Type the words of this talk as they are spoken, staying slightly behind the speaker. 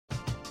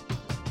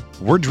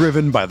We're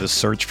driven by the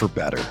search for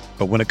better.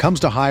 But when it comes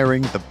to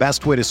hiring, the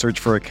best way to search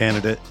for a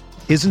candidate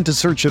isn't to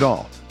search at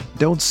all.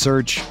 Don't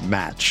search,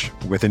 match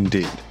with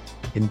Indeed.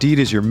 Indeed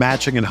is your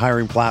matching and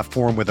hiring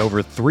platform with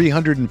over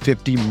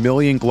 350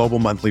 million global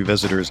monthly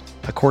visitors,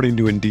 according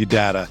to Indeed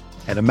data,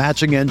 and a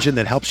matching engine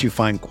that helps you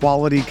find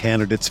quality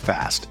candidates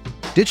fast.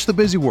 Ditch the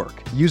busy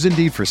work. Use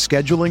Indeed for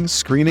scheduling,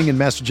 screening, and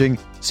messaging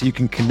so you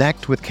can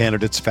connect with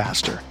candidates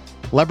faster.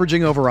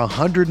 Leveraging over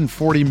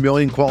 140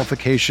 million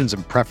qualifications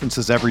and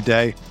preferences every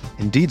day,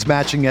 Indeed's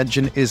matching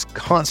engine is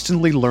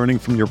constantly learning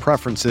from your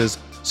preferences,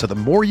 so the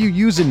more you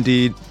use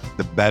Indeed,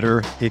 the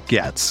better it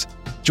gets.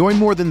 Join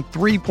more than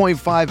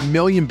 3.5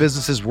 million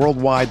businesses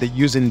worldwide that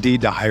use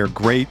Indeed to hire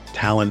great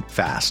talent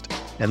fast.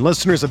 And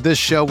listeners of this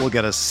show will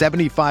get a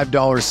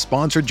 $75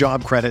 sponsored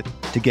job credit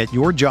to get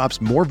your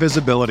jobs more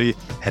visibility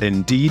at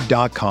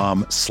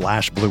Indeed.com/Blue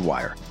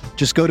Wire.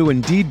 Just go to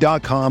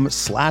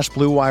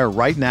Indeed.com/Blue Wire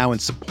right now and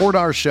support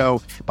our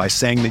show by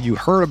saying that you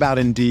heard about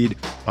Indeed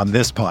on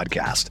this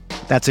podcast.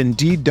 That's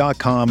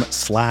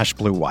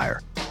Indeed.com/Blue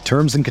Wire.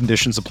 Terms and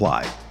conditions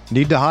apply.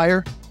 Need to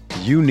hire?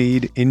 You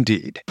need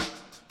Indeed.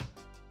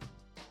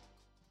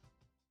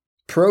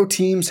 Pro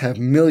teams have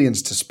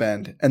millions to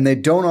spend, and they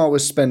don't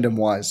always spend them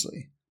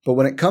wisely. But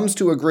when it comes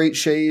to a great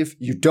shave,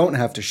 you don't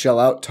have to shell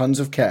out tons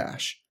of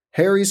cash.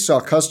 Harry's saw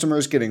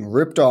customers getting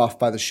ripped off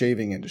by the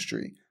shaving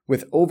industry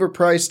with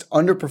overpriced,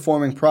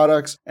 underperforming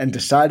products and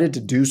decided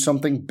to do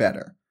something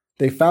better.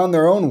 They found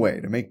their own way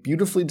to make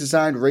beautifully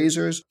designed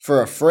razors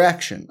for a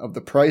fraction of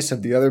the price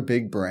of the other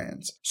big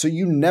brands, so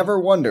you never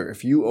wonder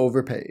if you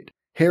overpaid.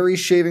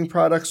 Harry's shaving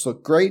products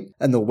look great,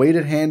 and the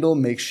weighted handle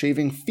makes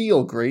shaving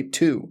feel great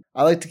too.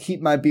 I like to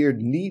keep my beard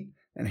neat,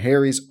 and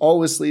Harry's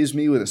always leaves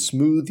me with a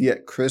smooth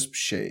yet crisp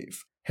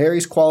shave.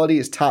 Harry's quality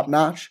is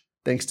top-notch,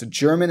 thanks to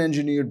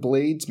German-engineered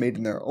blades made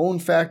in their own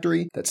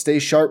factory that stay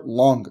sharp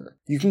longer.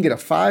 You can get a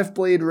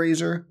 5-blade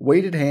razor,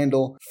 weighted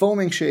handle,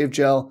 foaming shave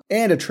gel,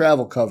 and a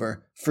travel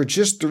cover for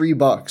just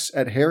 $3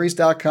 at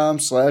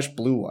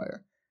harrys.com/Blue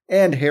Wire.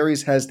 And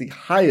Harry's has the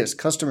highest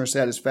customer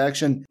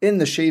satisfaction in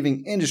the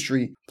shaving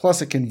industry,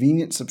 plus a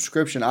convenient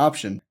subscription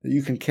option that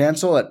you can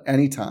cancel at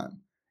any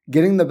time.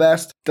 Getting the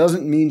best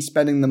doesn't mean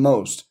spending the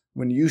most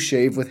when you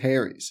shave with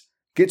Harry's.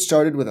 Get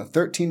started with a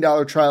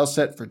 $13 trial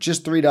set for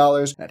just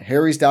 $3 at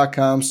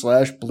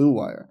harrys.com/Blue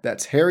Wire.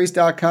 That's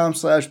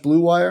harrys.com/Blue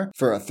Wire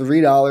for a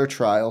 $3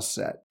 trial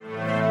set.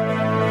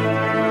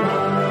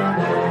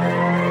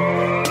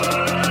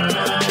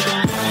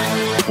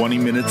 "20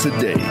 minutes a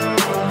day,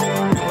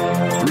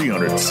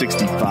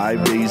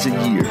 365 days a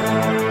year.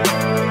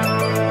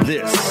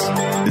 This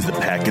is the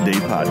Pack-A-Day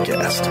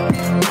Podcast."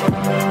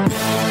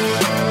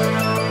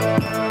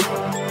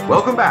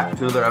 Welcome back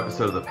to another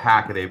episode of the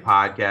Pack-A-Day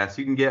Podcast.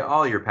 You can get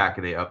all your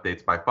Pack-A-Day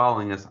updates by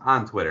following us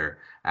on Twitter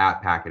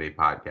at Pack-A-Day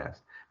Podcast.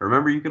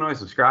 Remember, you can always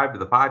subscribe to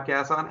the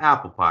podcast on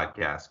Apple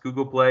Podcasts,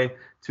 Google Play,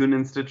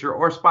 TuneIn, Stitcher,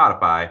 or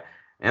Spotify.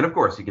 And of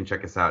course, you can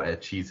check us out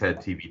at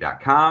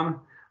cheeseheadtv.com.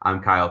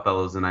 I'm Kyle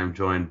Fellows, and I'm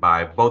joined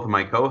by both of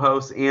my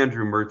co-hosts,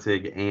 Andrew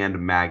Mertig and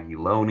Maggie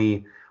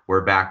Loney.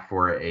 We're back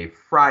for a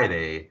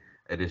Friday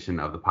edition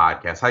of the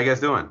podcast. How you guys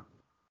doing?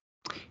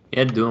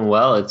 Yeah, doing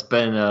well. It's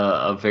been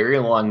a very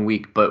long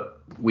week,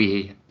 but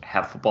we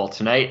have football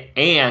tonight.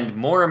 And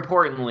more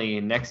importantly,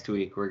 next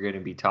week, we're going to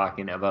be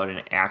talking about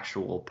an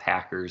actual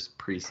Packers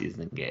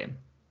preseason game.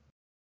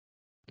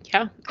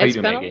 Yeah. How you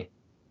doing, Maggie?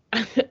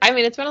 I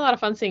mean, it's been a lot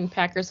of fun seeing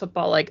Packers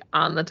football like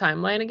on the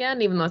timeline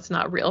again, even though it's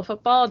not real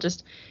football,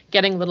 just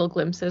getting little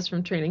glimpses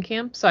from training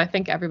camp. So I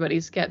think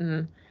everybody's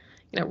getting,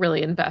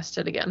 really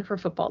invested again for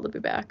football to be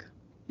back.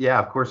 Yeah,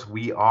 of course,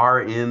 we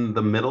are in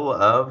the middle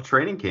of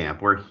training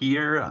camp. We're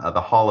here. The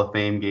Hall of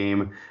Fame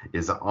game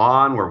is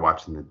on. We're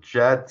watching the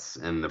Jets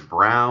and the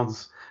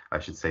Browns. I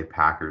should say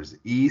Packers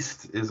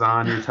East is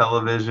on your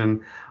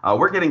television.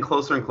 We're getting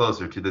closer and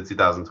closer to the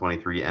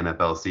 2023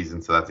 NFL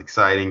season, so that's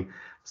exciting.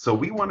 So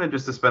we wanted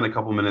just to spend a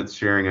couple minutes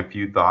sharing a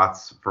few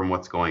thoughts from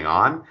what's going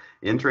on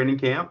in training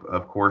camp.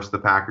 Of course, the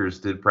Packers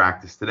did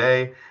practice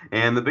today,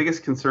 and the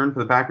biggest concern for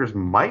the Packers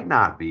might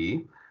not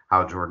be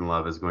how Jordan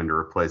Love is going to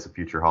replace a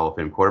future Hall of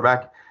Fame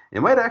quarterback.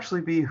 It might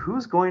actually be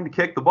who's going to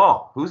kick the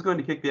ball, who's going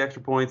to kick the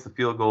extra points, the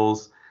field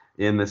goals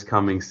in this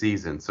coming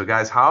season. So,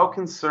 guys, how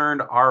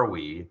concerned are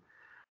we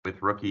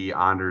with rookie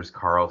Anders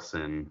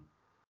Carlson,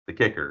 the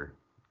kicker,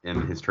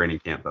 in his training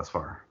camp thus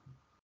far?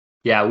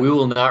 Yeah, we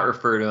will not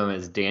refer to him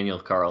as Daniel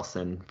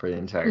Carlson for the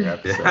entire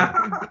episode.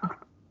 Yeah.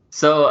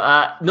 So,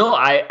 no,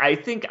 I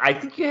think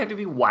you have to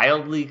be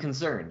wildly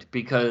concerned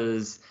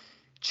because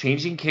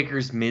changing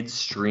kickers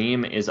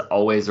midstream is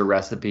always a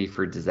recipe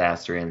for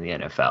disaster in the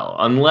NFL,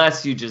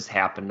 unless you just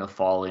happen to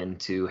fall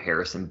into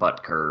Harrison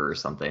Butker or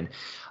something.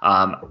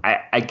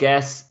 I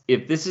guess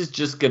if this is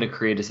just going to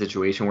create a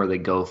situation where they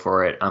go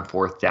for it on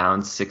fourth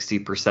down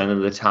 60% of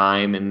the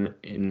time and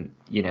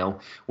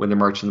when they're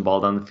marching the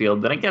ball down the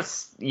field, then I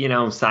guess,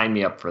 sign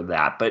me up for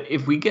that. But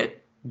if we get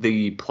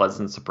the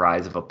pleasant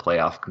surprise of a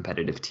playoff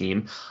competitive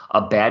team, a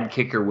bad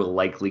kicker will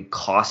likely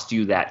cost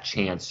you that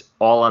chance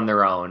all on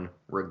their own,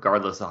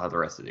 regardless of how the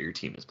rest of your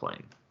team is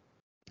playing.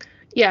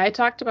 Yeah, I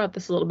talked about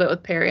this a little bit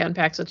with Perry on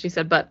Packs, what she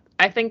said, but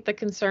I think the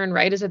concern,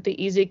 right, is that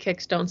the easy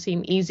kicks don't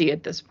seem easy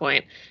at this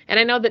point. And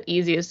I know that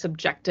easy is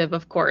subjective,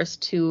 of course,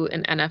 to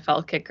an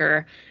NFL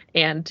kicker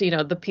and,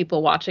 the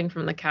people watching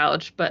from the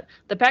couch, but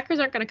the Packers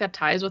aren't going to cut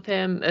ties with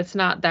him. It's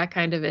not that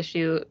kind of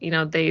issue.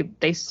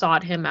 They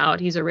sought him out.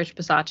 He's a Rich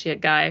Bisaccia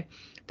guy.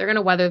 They're going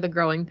to weather the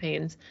growing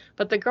pains.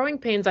 But the growing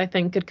pains, I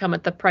think, could come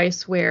at the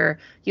price where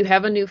you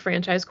have a new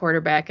franchise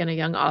quarterback and a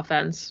young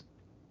offense,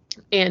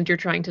 and you're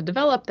trying to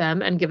develop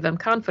them and give them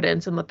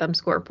confidence and let them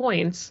score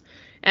points.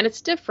 And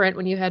it's different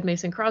when you had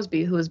Mason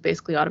Crosby, who was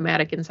basically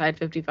automatic inside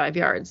 55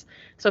 yards.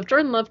 So if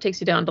Jordan Love takes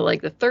you down to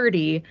like the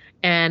 30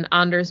 and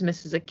Anders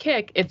misses a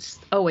kick, it's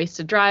a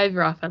wasted drive.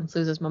 Your offense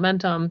loses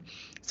momentum.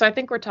 So I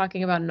think we're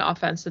talking about an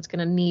offense that's going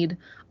to need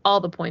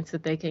all the points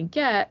that they can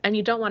get. And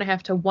you don't want to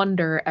have to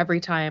wonder every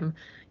time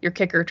your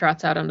kicker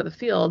trots out onto the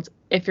field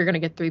if you're going to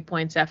get 3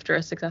 points after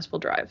a successful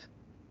drive.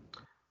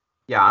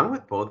 Yeah, I'm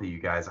with both of you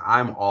guys.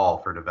 I'm all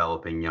for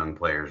developing young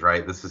players,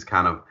 right? This is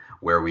kind of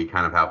where we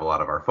kind of have a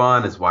lot of our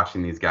fun, is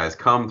watching these guys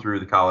come through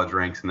the college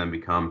ranks and then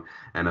become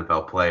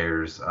NFL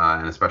players,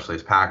 and especially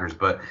as Packers.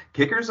 But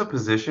kicker's a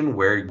position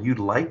where you'd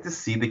like to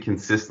see the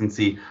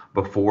consistency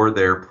before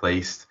they're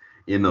placed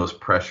in those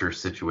pressure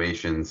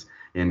situations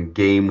in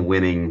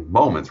game-winning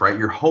moments, right?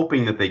 You're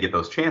hoping that they get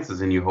those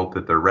chances and you hope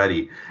that they're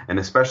ready. And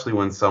especially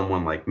when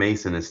someone like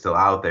Mason is still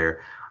out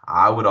there,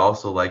 I would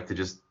also like to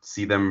just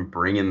see them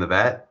bring in the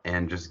vet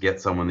and just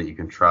get someone that you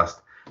can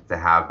trust to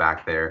have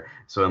back there.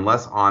 So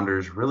unless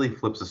Anders really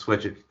flips a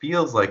switch, it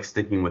feels like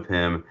sticking with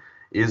him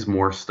is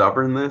more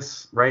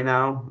stubbornness right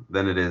now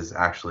than it is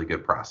actually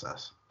good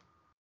process.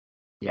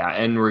 Yeah,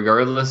 and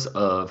regardless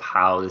of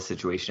how the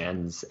situation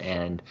ends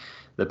and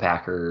the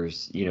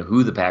Packers,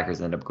 who the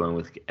Packers end up going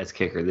with as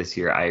kicker this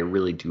year, I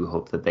really do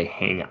hope that they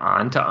hang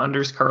on to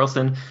Anders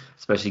Carlson,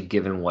 especially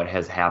given what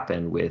has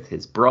happened with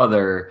his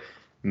brother.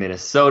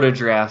 Minnesota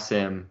drafts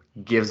him,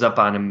 gives up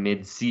on him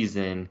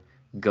mid-season,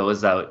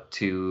 goes out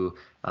to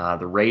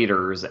the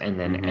Raiders, and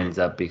then ends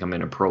up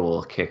becoming a Pro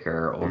Bowl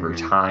kicker over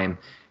time.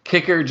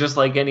 Kicker, just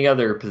like any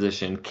other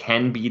position,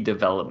 can be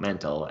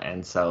developmental,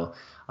 and so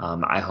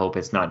I hope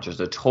it's not just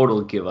a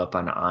total give up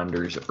on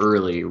Anders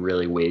early,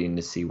 really waiting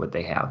to see what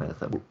they have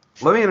with him.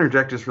 Let me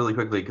interject just really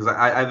quickly, because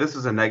I this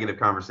is a negative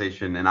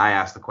conversation, and I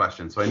asked the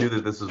question, so I knew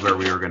that this is where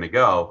we were going to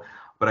go.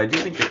 But I do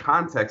think the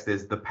context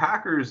is the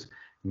Packers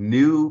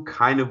knew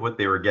kind of what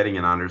they were getting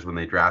in Anders when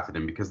they drafted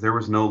him, because there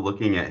was no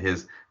looking at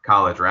his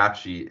college rap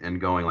sheet and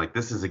going like,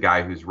 this is a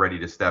guy who's ready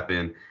to step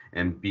in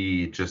and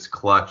be just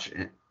clutch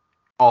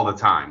all the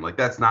time. Like,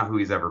 that's not who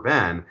he's ever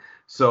been.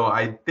 So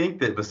I think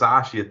that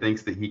Bisaccia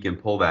thinks that he can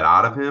pull that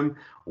out of him.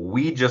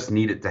 We just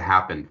need it to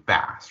happen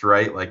fast,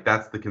 right? Like,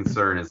 that's the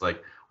concern, is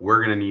like,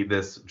 we're going to need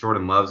this.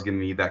 Jordan Love's going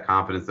to need that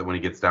confidence that when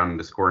he gets down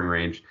into scoring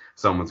range,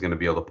 someone's going to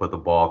be able to put the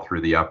ball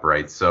through the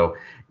uprights. So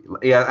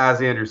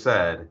as Andrew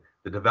said,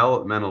 the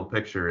developmental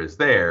picture is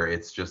there.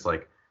 It's just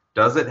like,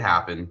 does it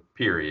happen,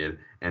 period,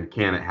 and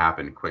can it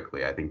happen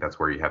quickly? I think that's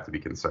where you have to be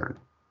concerned.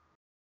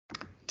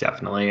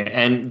 Definitely.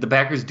 And the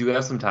Packers do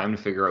have some time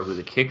to figure out who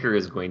the kicker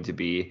is going to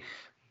be.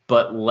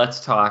 But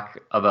let's talk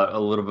about a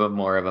little bit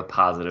more of a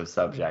positive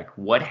subject.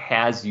 What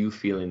has you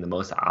feeling the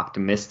most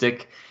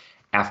optimistic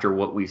after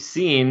what we've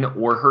seen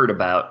or heard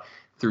about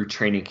through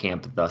training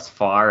camp thus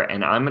far?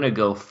 And I'm going to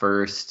go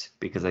first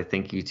because I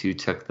think you two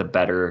took the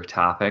better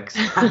topics.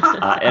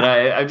 And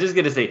I'm just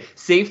going to say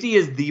safety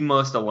is the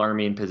most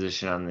alarming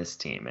position on this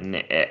team. And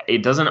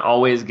it doesn't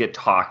always get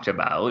talked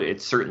about.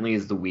 It certainly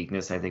is the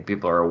weakness. I think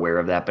people are aware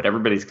of that. But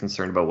everybody's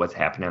concerned about what's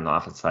happening on the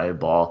offensive side of the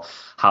ball,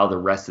 how the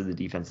rest of the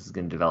defense is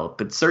going to develop.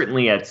 But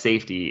certainly at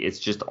safety, it's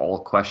just all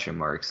question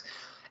marks.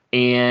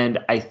 And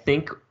I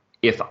think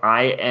if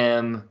I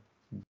am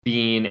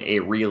being a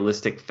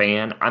realistic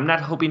fan, I'm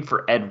not hoping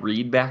for Ed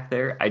Reed back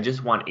there. I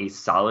just want a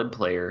solid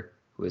player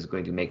who is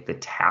going to make the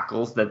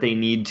tackles that they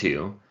need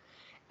to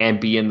and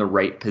be in the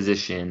right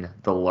position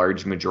the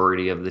large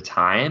majority of the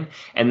time.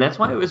 And that's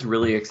why I was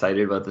really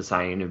excited about the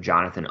signing of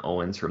Jonathan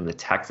Owens from the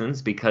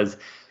Texans, because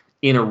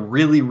in a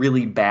really,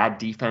 really bad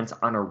defense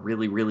on a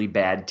really, really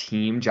bad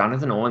team,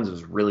 Jonathan Owens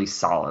was really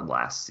solid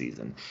last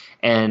season.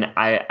 And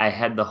I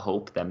had the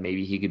hope that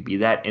maybe he could be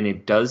that. And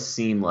it does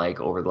seem like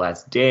over the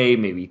last day,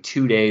 maybe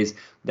 2 days,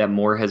 that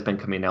more has been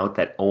coming out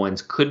that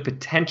Owens could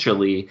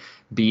potentially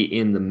be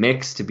in the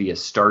mix to be a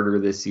starter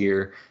this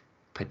year,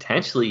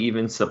 potentially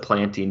even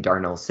supplanting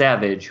Darnell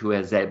Savage, who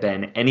has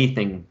been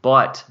anything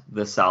but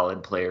the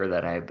solid player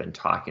that I've been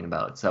talking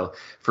about. So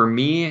for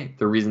me,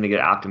 the reason to get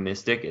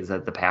optimistic is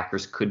that the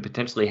Packers could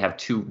potentially have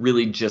two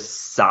really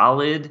just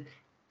solid,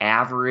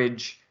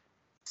 average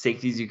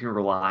safeties you can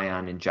rely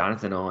on in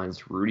Jonathan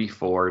Owens, Rudy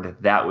Ford.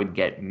 That would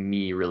get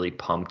me really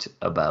pumped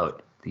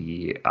about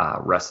the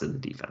rest of the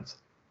defense.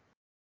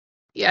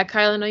 Yeah,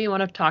 Kyle, I know you want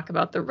to talk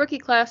about the rookie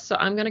class, so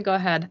I'm going to go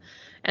ahead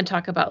and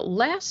talk about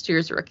last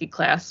year's rookie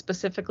class,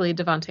 specifically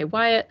Devonte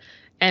Wyatt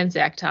and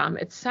Zach Tom.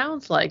 It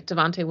sounds like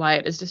Devonte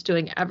Wyatt is just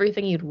doing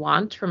everything you'd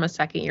want from a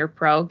second-year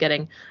pro,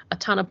 getting a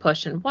ton of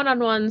push in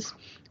one-on-ones,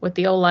 with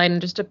the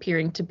O-line just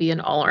appearing to be an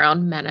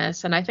all-around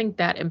menace. And I think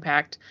that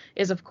impact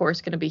is, of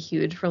course, going to be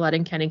huge for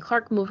letting Kenny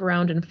Clark move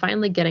around and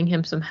finally getting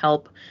him some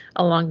help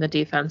along the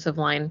defensive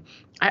line.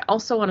 I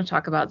also want to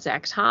talk about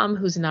Zach Tom,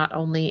 who's not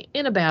only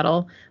in a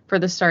battle for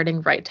the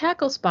starting right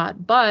tackle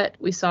spot, but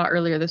we saw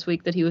earlier this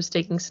week that he was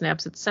taking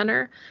snaps at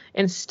center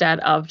instead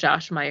of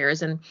Josh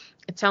Myers. And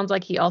it sounds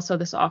like he also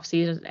this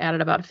offseason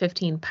added about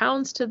 15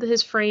 pounds to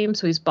his frame,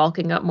 so he's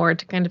bulking up more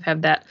to kind of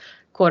have that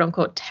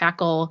quote-unquote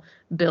tackle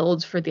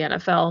build for the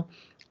NFL.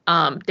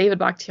 David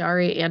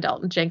Bakhtiari and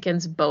Elton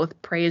Jenkins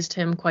both praised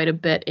him quite a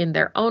bit in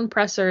their own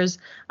pressers.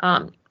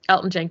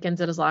 Elton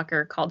Jenkins at his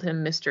locker called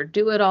him Mr.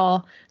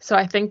 Do-It-All. So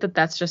I think that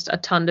that's just a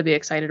ton to be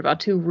excited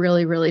about. Two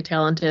really, really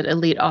talented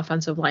elite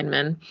offensive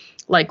linemen,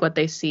 like what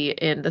they see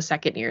in the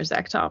second year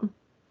Zach Tom.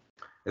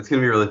 It's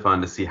going to be really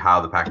fun to see how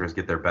the Packers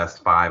get their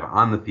best five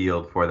on the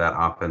field for that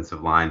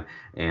offensive line.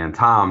 And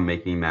Tom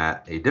making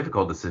that a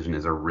difficult decision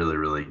is a really,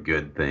 really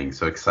good thing.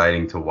 So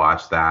exciting to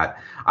watch that.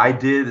 I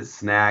did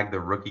snag the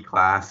rookie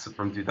class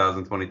from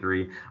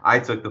 2023. I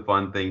took the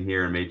fun thing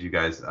here and made you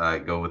guys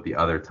go with the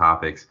other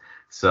topics.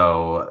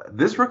 So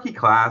this rookie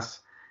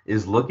class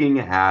is looking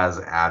as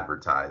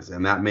advertised,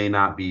 and that may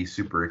not be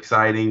super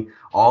exciting.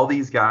 All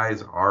these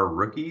guys are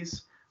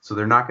rookies, so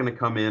they're not going to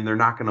come in. They're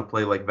not going to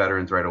play like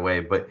veterans right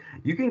away, but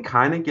you can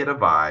kind of get a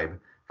vibe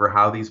for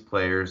how these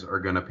players are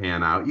going to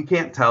pan out. You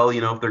can't tell,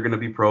 if they're going to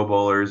be Pro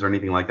Bowlers or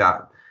anything like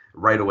that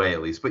right away,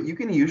 at least, but you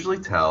can usually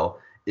tell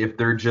if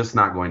they're just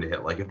not going to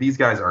hit. Like if these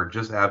guys are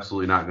just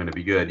absolutely not going to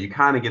be good, you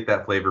kind of get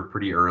that flavor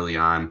pretty early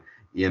on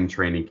in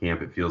training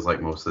camp, it feels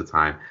like most of the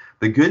time.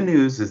 The good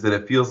news is that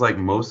it feels like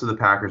most of the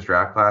Packers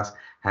draft class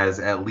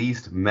has at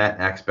least met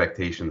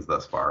expectations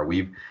thus far.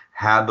 We've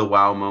had the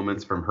wow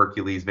moments from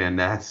Hercules Van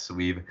Ness.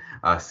 We've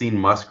seen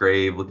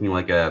Musgrave looking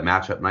like a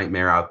matchup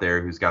nightmare out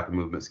there who's got the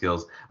movement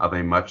skills of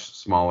a much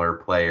smaller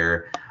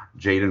player.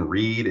 Jaden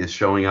Reed is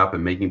showing up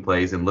and making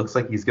plays and looks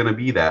like he's going to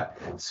be that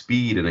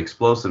speed and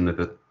explosiveness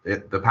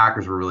that the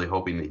Packers were really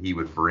hoping that he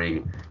would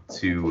bring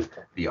to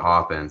the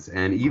offense.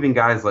 And even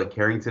guys like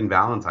Carrington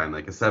Valentine,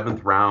 like a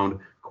 7th round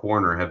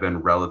corner, have been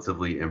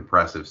relatively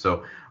impressive.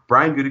 So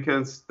Brian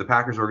Gutekunst, the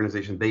Packers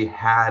organization, they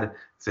had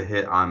to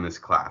hit on this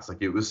class.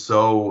 Like it was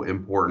so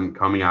important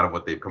coming out of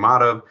what they've come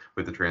out of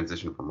with the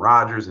transition from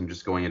Rodgers and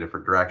just going a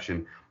different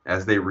direction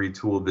as they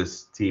retooled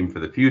this team for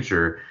the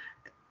future.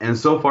 And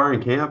so far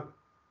in camp,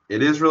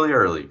 it is really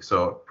early,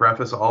 so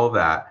preface all of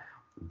that,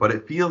 but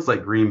it feels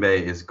like Green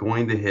Bay is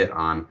going to hit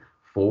on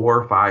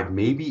 4, 5,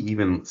 maybe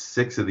even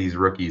 6 of these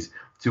rookies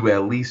to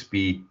at least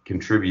be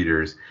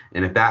contributors.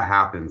 And if that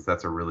happens,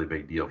 that's a really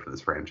big deal for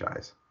this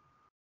franchise.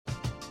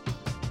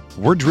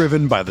 We're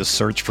driven by the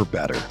search for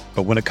better.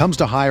 But when it comes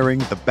to hiring,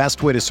 the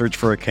best way to search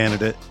for a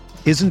candidate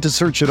isn't to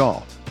search at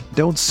all.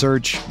 Don't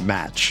search,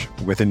 match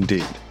with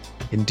Indeed.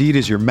 Indeed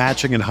is your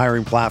matching and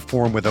hiring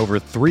platform with over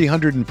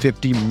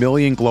 350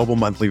 million global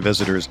monthly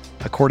visitors,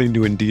 according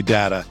to Indeed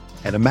data,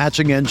 and a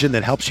matching engine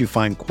that helps you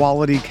find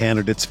quality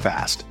candidates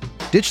fast.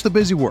 Ditch the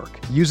busy work.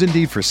 Use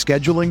Indeed for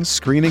scheduling,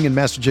 screening, and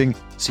messaging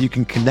so you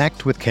can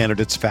connect with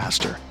candidates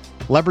faster.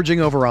 Leveraging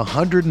over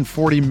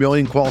 140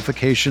 million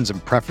qualifications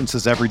and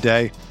preferences every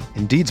day,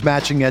 Indeed's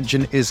matching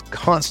engine is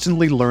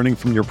constantly learning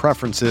from your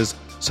preferences,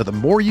 so the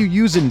more you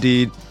use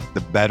Indeed,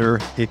 the better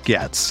it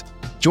gets.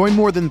 Join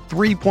more than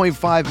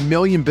 3.5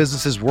 million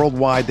businesses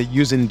worldwide that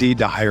use Indeed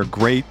to hire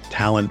great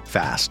talent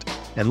fast.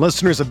 And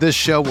listeners of this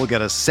show will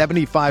get a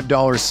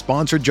 $75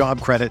 sponsored job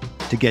credit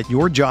to get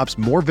your jobs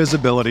more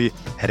visibility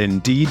at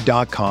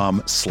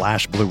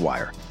Indeed.com/Blue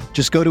Wire.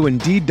 Just go to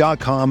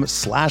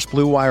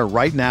Indeed.com/Blue Wire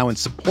right now and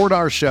support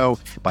our show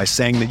by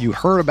saying that you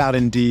heard about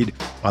Indeed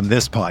on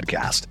this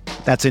podcast.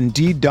 That's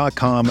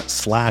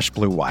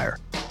Indeed.com/Blue Wire.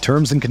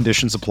 Terms and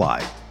conditions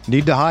apply.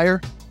 Need to hire?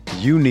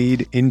 You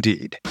need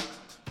Indeed.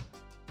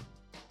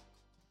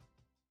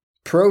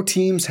 Pro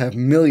teams have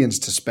millions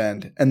to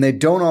spend, and they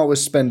don't always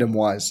spend them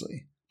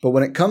wisely. But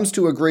when it comes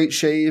to a great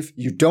shave,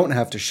 you don't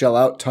have to shell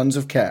out tons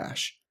of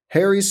cash.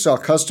 Harry's saw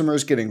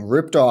customers getting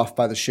ripped off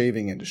by the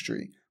shaving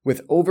industry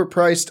with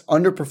overpriced,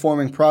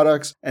 underperforming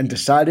products and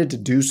decided to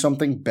do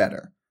something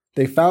better.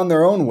 They found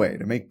their own way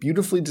to make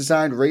beautifully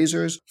designed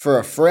razors for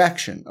a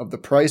fraction of the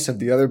price of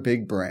the other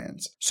big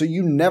brands, so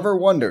you never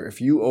wonder if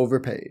you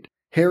overpaid.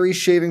 Harry's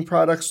shaving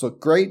products look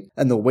great,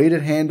 and the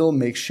weighted handle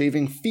makes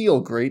shaving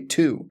feel great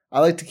too. I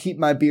like to keep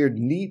my beard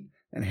neat,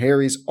 and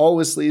Harry's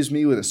always leaves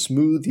me with a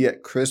smooth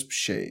yet crisp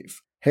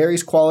shave.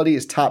 Harry's quality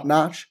is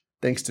top-notch,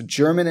 thanks to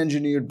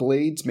German-engineered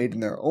blades made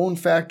in their own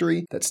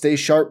factory that stay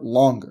sharp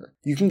longer.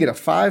 You can get a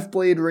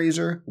 5-blade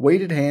razor,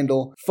 weighted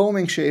handle,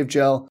 foaming shave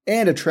gel,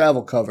 and a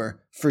travel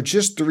cover for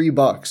just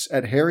 $3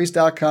 at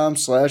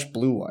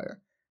harrys.com/Blue Wire.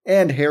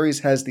 And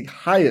Harry's has the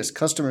highest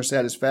customer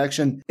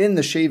satisfaction in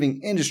the shaving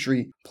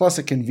industry, plus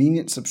a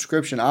convenient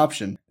subscription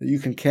option that you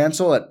can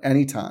cancel at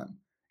any time.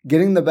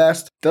 Getting the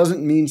best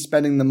doesn't mean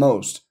spending the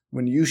most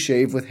when you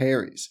shave with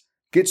Harry's.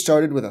 Get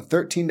started with a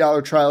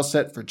 $13 trial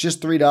set for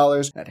just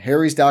 $3 at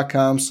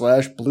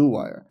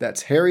harrys.com/bluewire.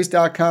 That's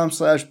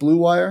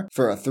harrys.com/bluewire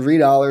for a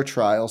 $3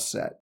 trial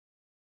set.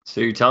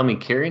 So you're telling me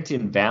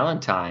Carrington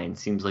Valentine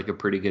seems like a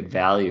pretty good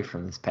value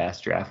from this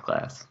past draft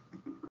class.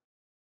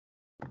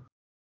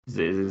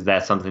 Is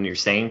that something you're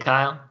saying,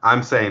 Kyle?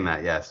 I'm saying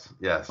that, yes.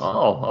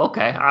 Oh,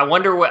 okay. I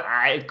wonder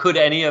could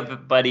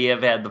anybody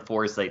have had the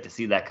foresight to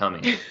see that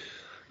coming?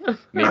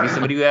 Maybe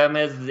somebody who had him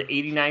as the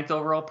 89th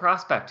overall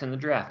prospect in the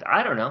draft.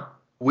 I don't know.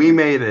 We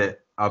made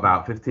it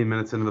about 15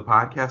 minutes into the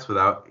podcast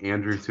without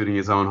Andrew tooting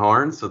his own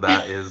horn, so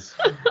that is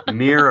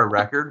near a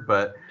record.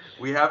 But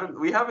we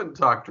haven't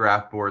talked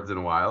draft boards in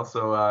a while,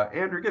 so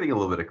Andrew getting a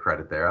little bit of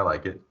credit there. I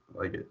like it.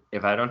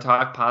 If I don't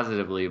talk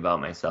positively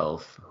about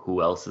myself,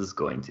 who else is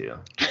going to?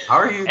 How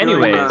are you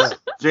doing,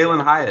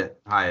 Jalen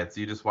Hyatt?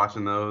 You just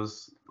watching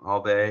those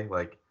all day,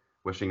 like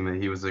wishing that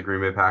he was a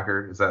Green Bay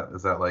Packer? Is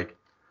that like,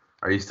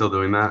 are you still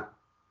doing that?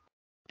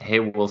 Hey,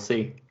 we'll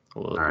see.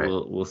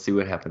 We'll see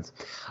what happens.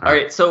 All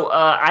right. So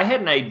I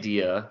had an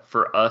idea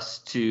for us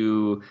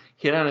to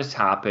hit on a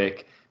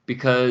topic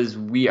because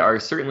we are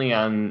certainly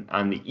on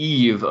the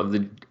eve of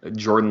the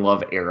Jordan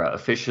Love era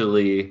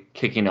officially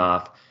kicking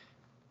off.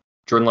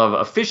 Jordan Love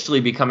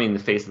officially becoming the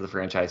face of the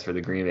franchise for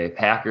the Green Bay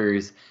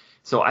Packers.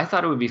 So I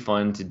thought it would be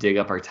fun to dig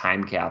up our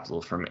time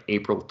capsule from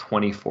April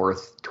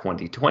 24th,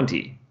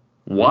 2020.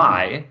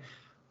 Why?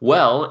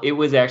 Well, it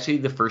was actually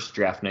the first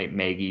draft night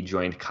Maggie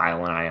joined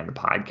Kyle and I on the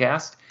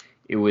podcast.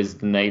 It was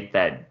the night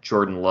that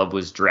Jordan Love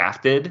was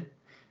drafted.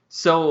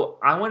 So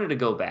I wanted to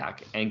go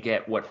back and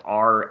get what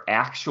our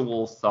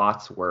actual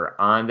thoughts were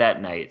on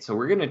that night. So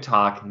we're going to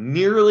talk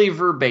nearly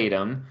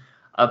verbatim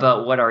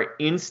about what our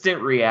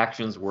instant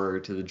reactions were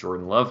to the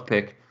Jordan Love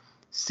pick,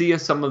 see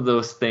if some of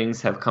those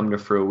things have come to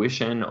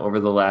fruition over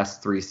the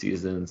last 3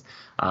 seasons,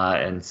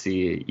 and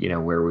see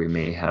where we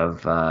may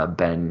have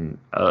been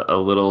a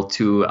little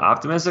too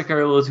optimistic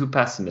or a little too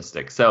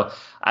pessimistic. So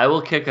I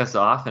will kick us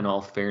off in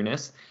all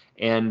fairness.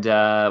 And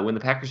when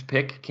the Packers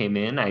pick came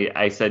in,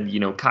 I said,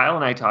 Kyle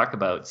and I talk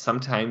about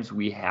sometimes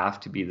we have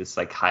to be the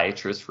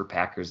psychiatrist for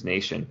Packers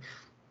Nation.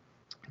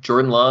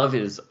 Jordan Love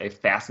is a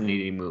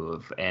fascinating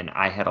move, and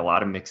I had a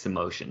lot of mixed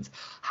emotions.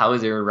 How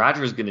is Aaron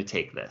Rodgers going to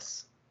take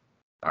this?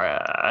 All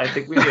right, I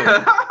think we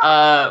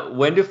do.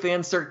 When do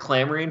fans start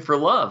clamoring for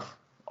Love?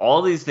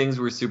 All these things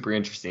were super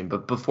interesting.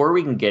 But before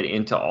we can get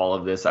into all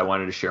of this, I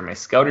wanted to share my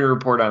scouting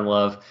report on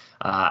Love.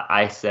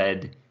 I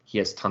said he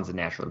has tons of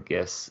natural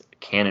gifts.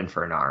 Cannon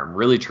for an arm,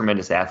 really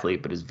tremendous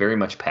athlete, but is very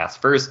much pass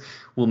first,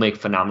 will make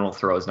phenomenal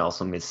throws and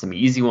also miss some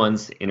easy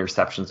ones.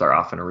 Interceptions are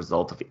often a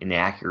result of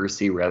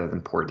inaccuracy rather than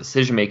poor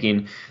decision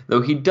making, though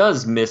he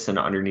does miss an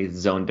underneath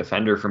zone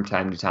defender from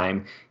time to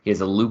time. He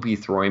has a loopy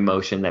throwing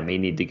motion that may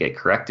need to get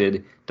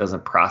corrected,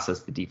 doesn't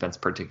process the defense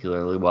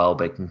particularly well,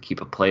 but can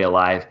keep a play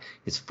alive.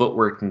 His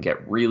footwork can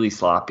get really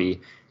sloppy.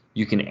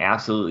 You can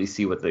absolutely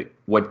see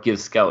what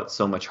gives scouts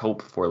so much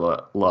hope for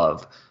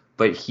Love.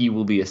 But he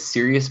will be a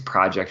serious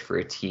project for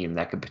a team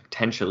that could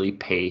potentially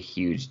pay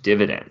huge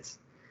dividends.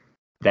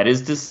 That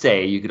is to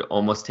say, you could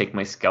almost take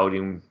my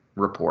scouting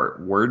report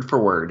word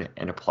for word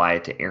and apply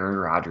it to Aaron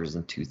Rodgers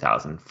in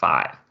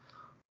 2005.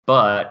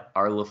 But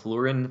are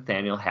LaFleur and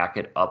Nathaniel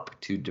Hackett up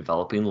to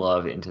developing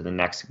Love into the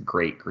next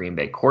great Green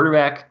Bay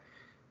quarterback?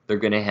 They're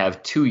going to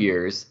have 2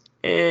 years,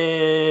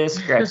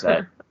 scratch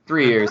that,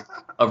 3 years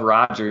of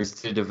Rodgers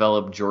to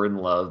develop Jordan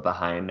Love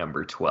behind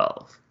number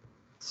 12.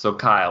 So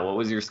Kyle, what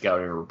was your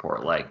scouting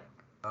report like?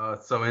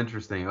 It's so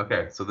interesting.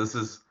 Okay, so this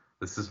is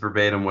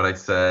verbatim what I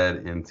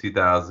said in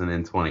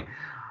 2020.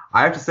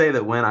 I have to say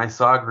that when I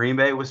saw Green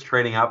Bay was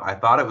trading up, I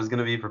thought it was going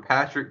to be for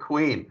Patrick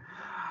Queen.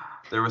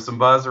 There was some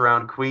buzz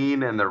around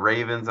Queen and the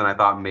Ravens, and I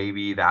thought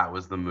maybe that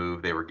was the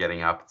move they were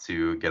getting up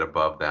to get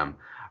above them.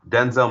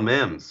 Denzel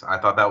Mims, I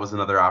thought that was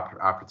another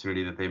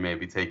opportunity that they may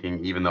be taking,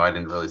 even though I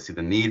didn't really see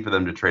the need for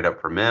them to trade up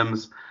for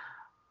Mims.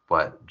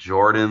 But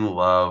Jordan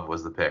Love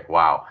was the pick.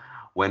 Wow.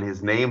 When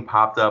his name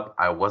popped up,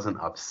 I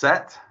wasn't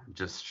upset,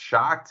 just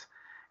shocked,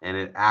 and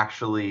it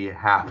actually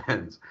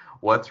happened.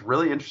 What's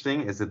really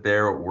interesting is that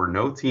there were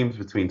no teams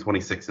between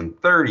 26 and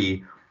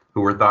 30 who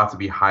were thought to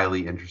be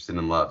highly interested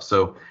in Love.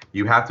 So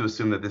you have to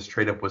assume that this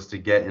trade-up was to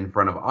get in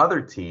front of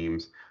other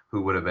teams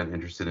who would have been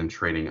interested in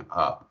trading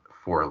up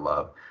for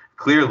Love.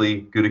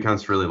 Clearly,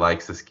 Gutekunst really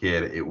likes this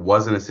kid. It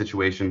wasn't a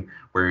situation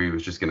where he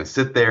was just going to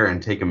sit there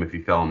and take him if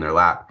he fell in their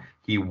lap.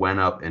 He went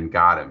up and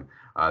got him.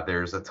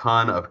 There's a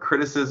ton of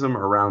criticism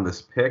around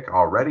this pick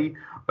already,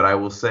 but I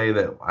will say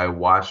that I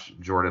watched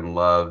Jordan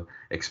Love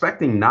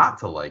expecting not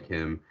to like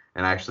him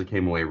and actually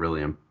came away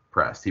really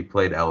impressed. He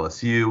played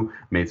LSU,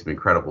 made some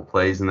incredible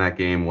plays in that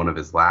game. One of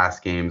his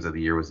last games of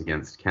the year was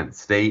against Kent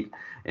State.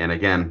 And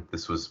again,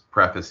 this was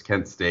prefaced,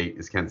 Kent State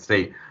is Kent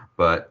State,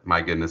 but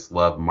my goodness,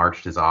 Love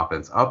marched his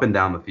offense up and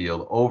down the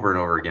field over and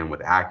over again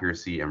with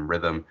accuracy and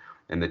rhythm,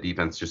 and the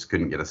defense just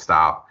couldn't get a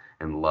stop,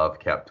 and Love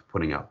kept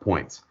putting up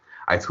points.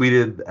 I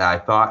tweeted, I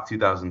thought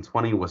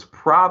 2020 was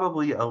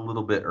probably a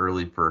little bit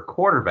early for a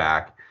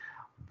quarterback,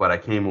 but I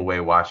came away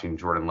watching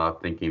Jordan Love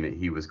thinking that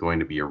he was going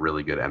to be a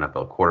really good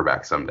NFL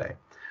quarterback someday.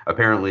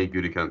 apparently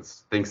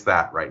Gutekunst thinks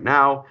that right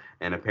now,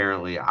 and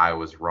apparently I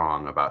was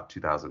wrong about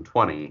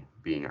 2020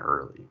 being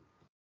early.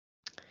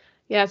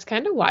 Yeah, it's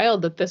kind of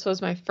wild that this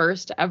was my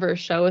first ever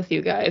show with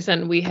you guys,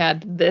 and we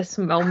had this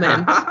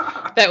moment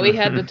that we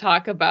had to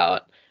talk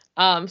about.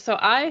 So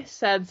I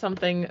said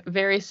something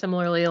very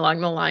similarly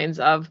along the lines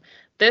of,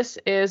 this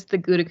is the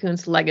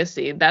Gutekunst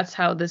legacy. That's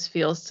how this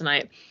feels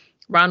tonight.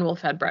 Ron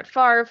Wolf had Brett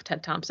Favre,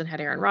 Ted Thompson had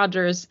Aaron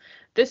Rodgers.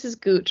 This is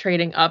Goot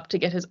trading up to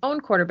get his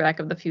own quarterback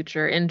of the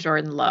future in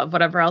Jordan Love.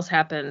 Whatever else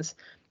happens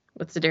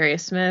with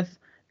Za'Darius Smith,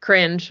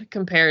 cringe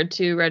compared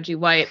to Reggie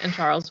White and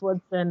Charles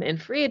Woodson in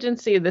free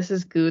agency. This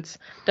is Goot's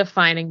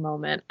defining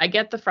moment. I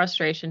get the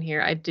frustration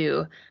here. I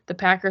do. The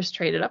Packers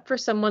traded up for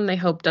someone they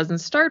hope doesn't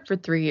start for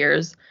 3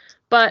 years,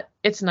 but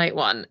it's night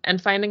one, and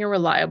finding a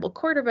reliable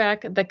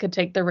quarterback that could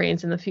take the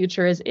reins in the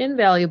future is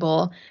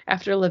invaluable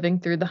after living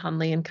through the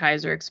Hundley and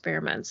Kaiser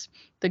experiments.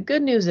 The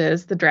good news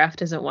is the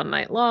draft isn't one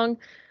night long.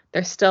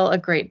 There's still a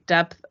great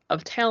depth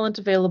of talent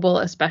available,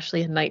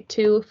 especially in night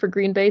 2 for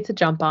Green Bay to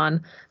jump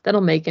on, that'll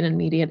make an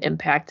immediate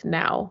impact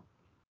now.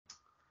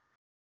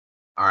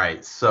 All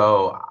right,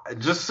 so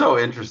just so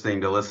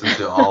interesting to listen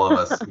to all of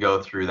us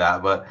go through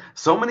that, but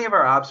so many of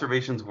our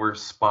observations were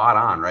spot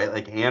on, right?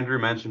 Like Andrew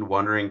mentioned,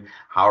 wondering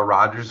how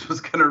Rodgers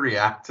was going to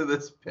react to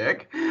this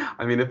pick.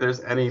 I mean, if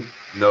there's any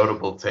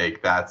notable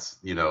take, that's,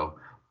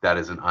 that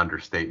is an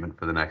understatement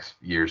for the next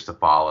years to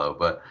follow.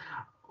 But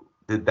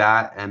did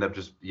that end up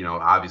just,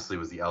 obviously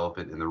was the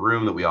elephant in the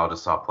room that we all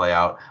just saw play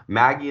out.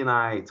 Maggie and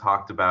I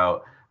talked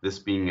about this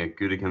being a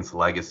Gutekunst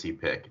legacy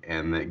pick,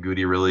 and that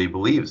Goody really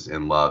believes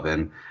in Love,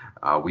 and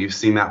we've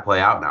seen that play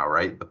out now,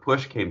 right? The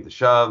push came to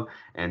shove,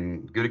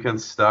 and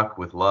Gutekunst stuck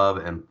with Love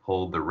and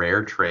pulled the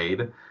rare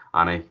trade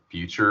on a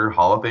future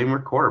Hall of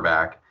Famer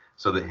quarterback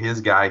so that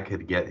his guy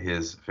could get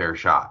his fair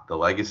shot. The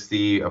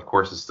legacy, of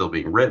course, is still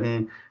being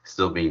written,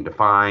 still being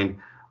defined,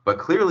 but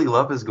clearly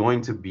Love is going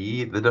to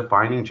be the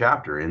defining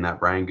chapter in that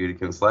Brian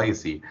Gutekunst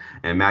legacy.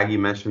 And Maggie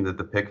mentioned that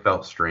the pick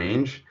felt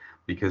strange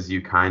because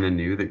you kind of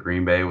knew that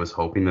Green Bay was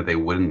hoping that they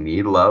wouldn't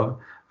need Love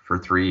for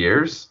 3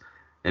 years.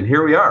 And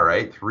here we are,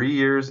 right? 3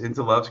 years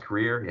into Love's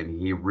career,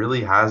 and he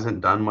really hasn't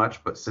done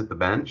much but sit the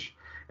bench.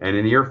 And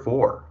in year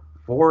 4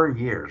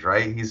 years,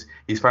 right?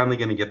 He's finally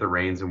going to get the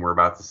reins, and we're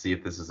about to see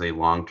if this is a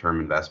long-term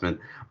investment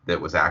that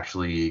was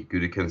actually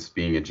Gutekunst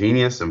being a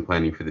genius and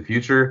planning for the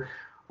future,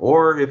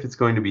 or if it's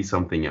going to be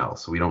something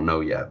else. We don't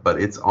know yet,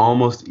 but it's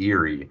almost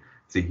eerie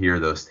to hear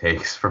those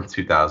takes from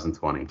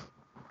 2020.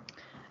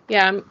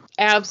 Yeah, I'm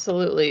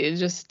absolutely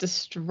just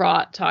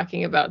distraught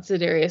talking about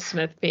Za'Darius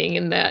Smith being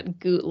in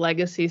that Goot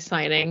legacy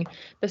signing,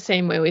 the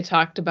same way we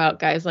talked about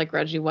guys like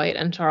Reggie White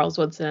and Charles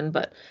Woodson.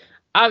 But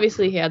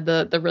obviously he had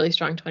the really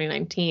strong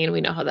 2019.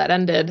 We know how that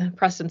ended.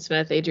 Preston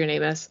Smith, Adrian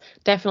Amos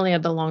definitely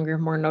had the longer,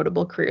 more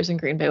notable careers in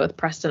Green Bay, with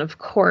Preston, of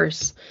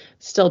course,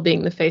 still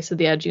being the face of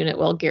the edge unit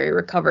while Gary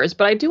recovers.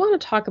 But I do want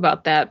to talk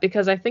about that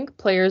because I think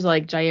players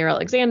like Jair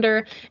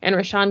Alexander and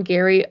Rashawn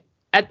Gary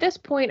at this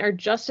point are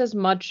just as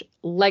much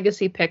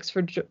legacy picks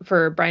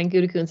for Brian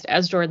Gutekunst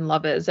as Jordan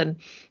Love is. And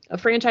a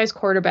franchise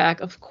quarterback,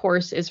 of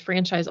course, is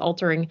franchise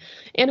altering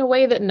in a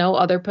way that no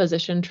other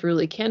position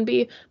truly can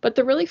be. But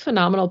the really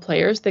phenomenal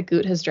players that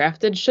Goot has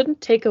drafted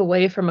shouldn't take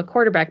away from a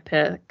quarterback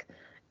pick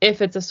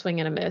if it's a swing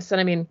and a miss.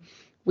 And I mean,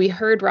 we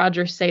heard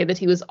Rodgers say that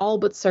he was all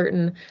but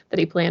certain that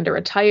he planned to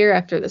retire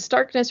after the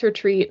Starkness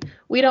retreat.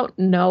 We don't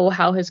know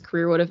how his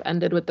career would have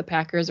ended with the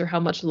Packers or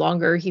how much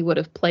longer he would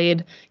have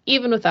played,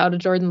 even without a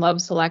Jordan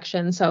Love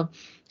selection. So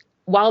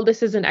while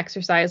this is an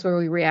exercise where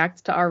we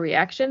react to our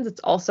reactions,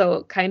 it's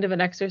also kind of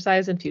an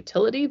exercise in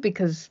futility,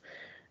 because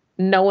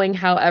knowing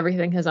how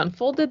everything has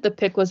unfolded, the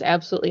pick was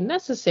absolutely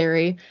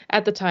necessary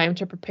at the time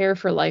to prepare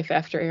for life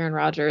after Aaron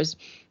Rodgers.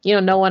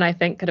 No one, I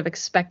think, could have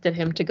expected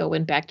him to go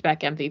win back-to-back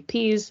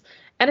MVPs.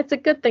 And it's a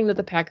good thing that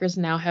the Packers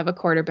now have a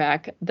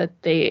quarterback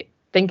that they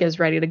think is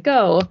ready to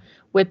go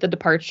with the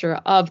departure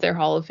of their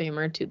Hall of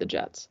Famer to the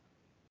Jets.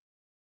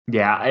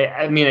 Yeah,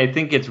 I mean, I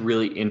think it's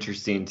really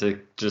interesting to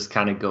just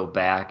kind of go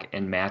back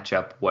and match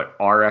up what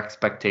our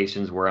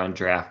expectations were on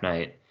draft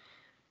night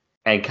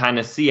and kind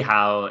of see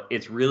how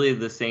it's really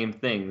the same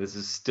thing. This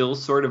is still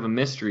sort of a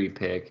mystery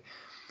pick,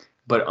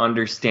 but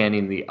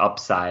understanding the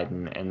upside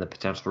and the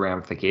potential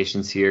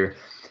ramifications here.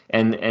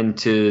 And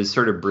to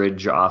sort of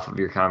bridge off of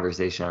your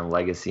conversation on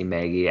legacy,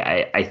 Maggie,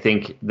 I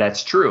think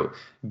that's true.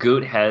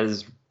 Goot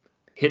has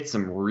hit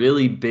some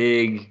really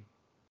big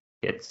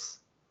hits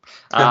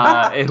with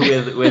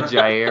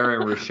Jair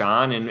and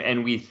Rashawn,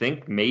 and we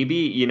think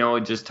maybe,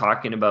 just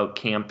talking about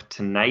camp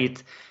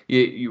tonight,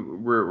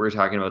 we're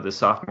talking about the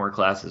sophomore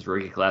class, his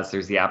rookie class.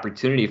 There's the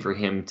opportunity for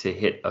him to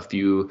hit a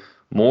few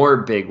more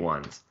big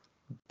ones,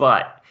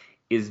 but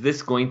is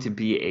this going to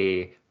be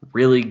a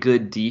really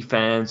good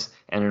defense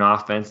and an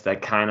offense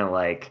that kind of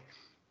like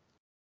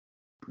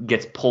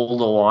gets pulled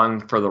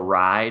along for the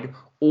ride?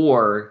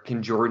 Or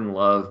can Jordan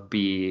Love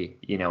be,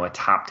 a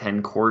top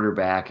 10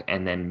 quarterback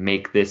and then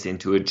make this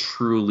into a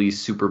truly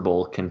Super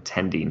Bowl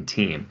contending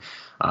team?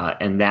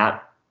 And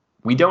that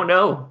we don't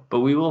know,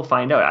 but we will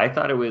find out. I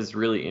thought it was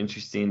really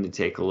interesting to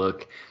take a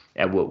look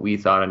at what we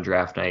thought on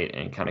draft night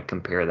and kind of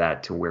compare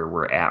that to where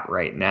we're at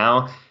right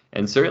now.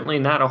 And certainly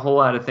not a whole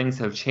lot of things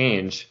have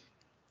changed.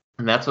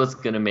 And that's what's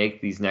going to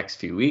make these next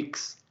few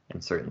weeks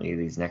and certainly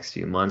these next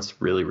few months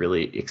really,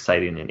 really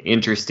exciting and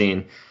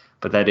interesting.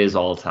 But that is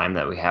all the time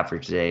that we have for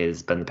today. This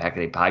has been the Pack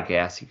a Day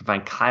Podcast. You can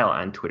find Kyle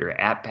on Twitter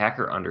at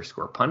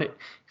Packer_pundit. You can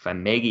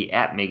find Maggie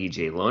at Maggie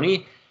J.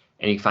 Loney.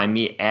 And you can find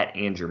me at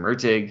Andrew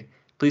Mertig.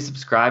 Please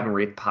subscribe and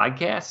rate the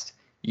podcast.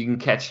 You can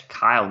catch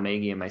Kyle,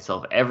 Maggie, and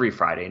myself every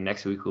Friday.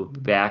 Next week, we'll be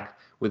back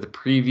with a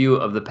preview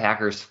of the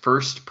Packers'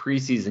 first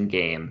preseason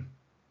game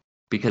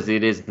because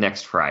it is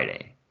next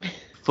Friday.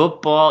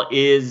 Football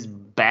is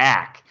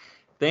back.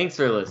 Thanks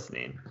for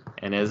listening.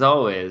 And as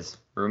always,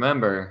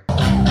 remember...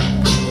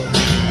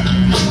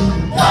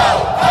 Go,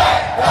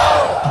 hey,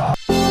 go!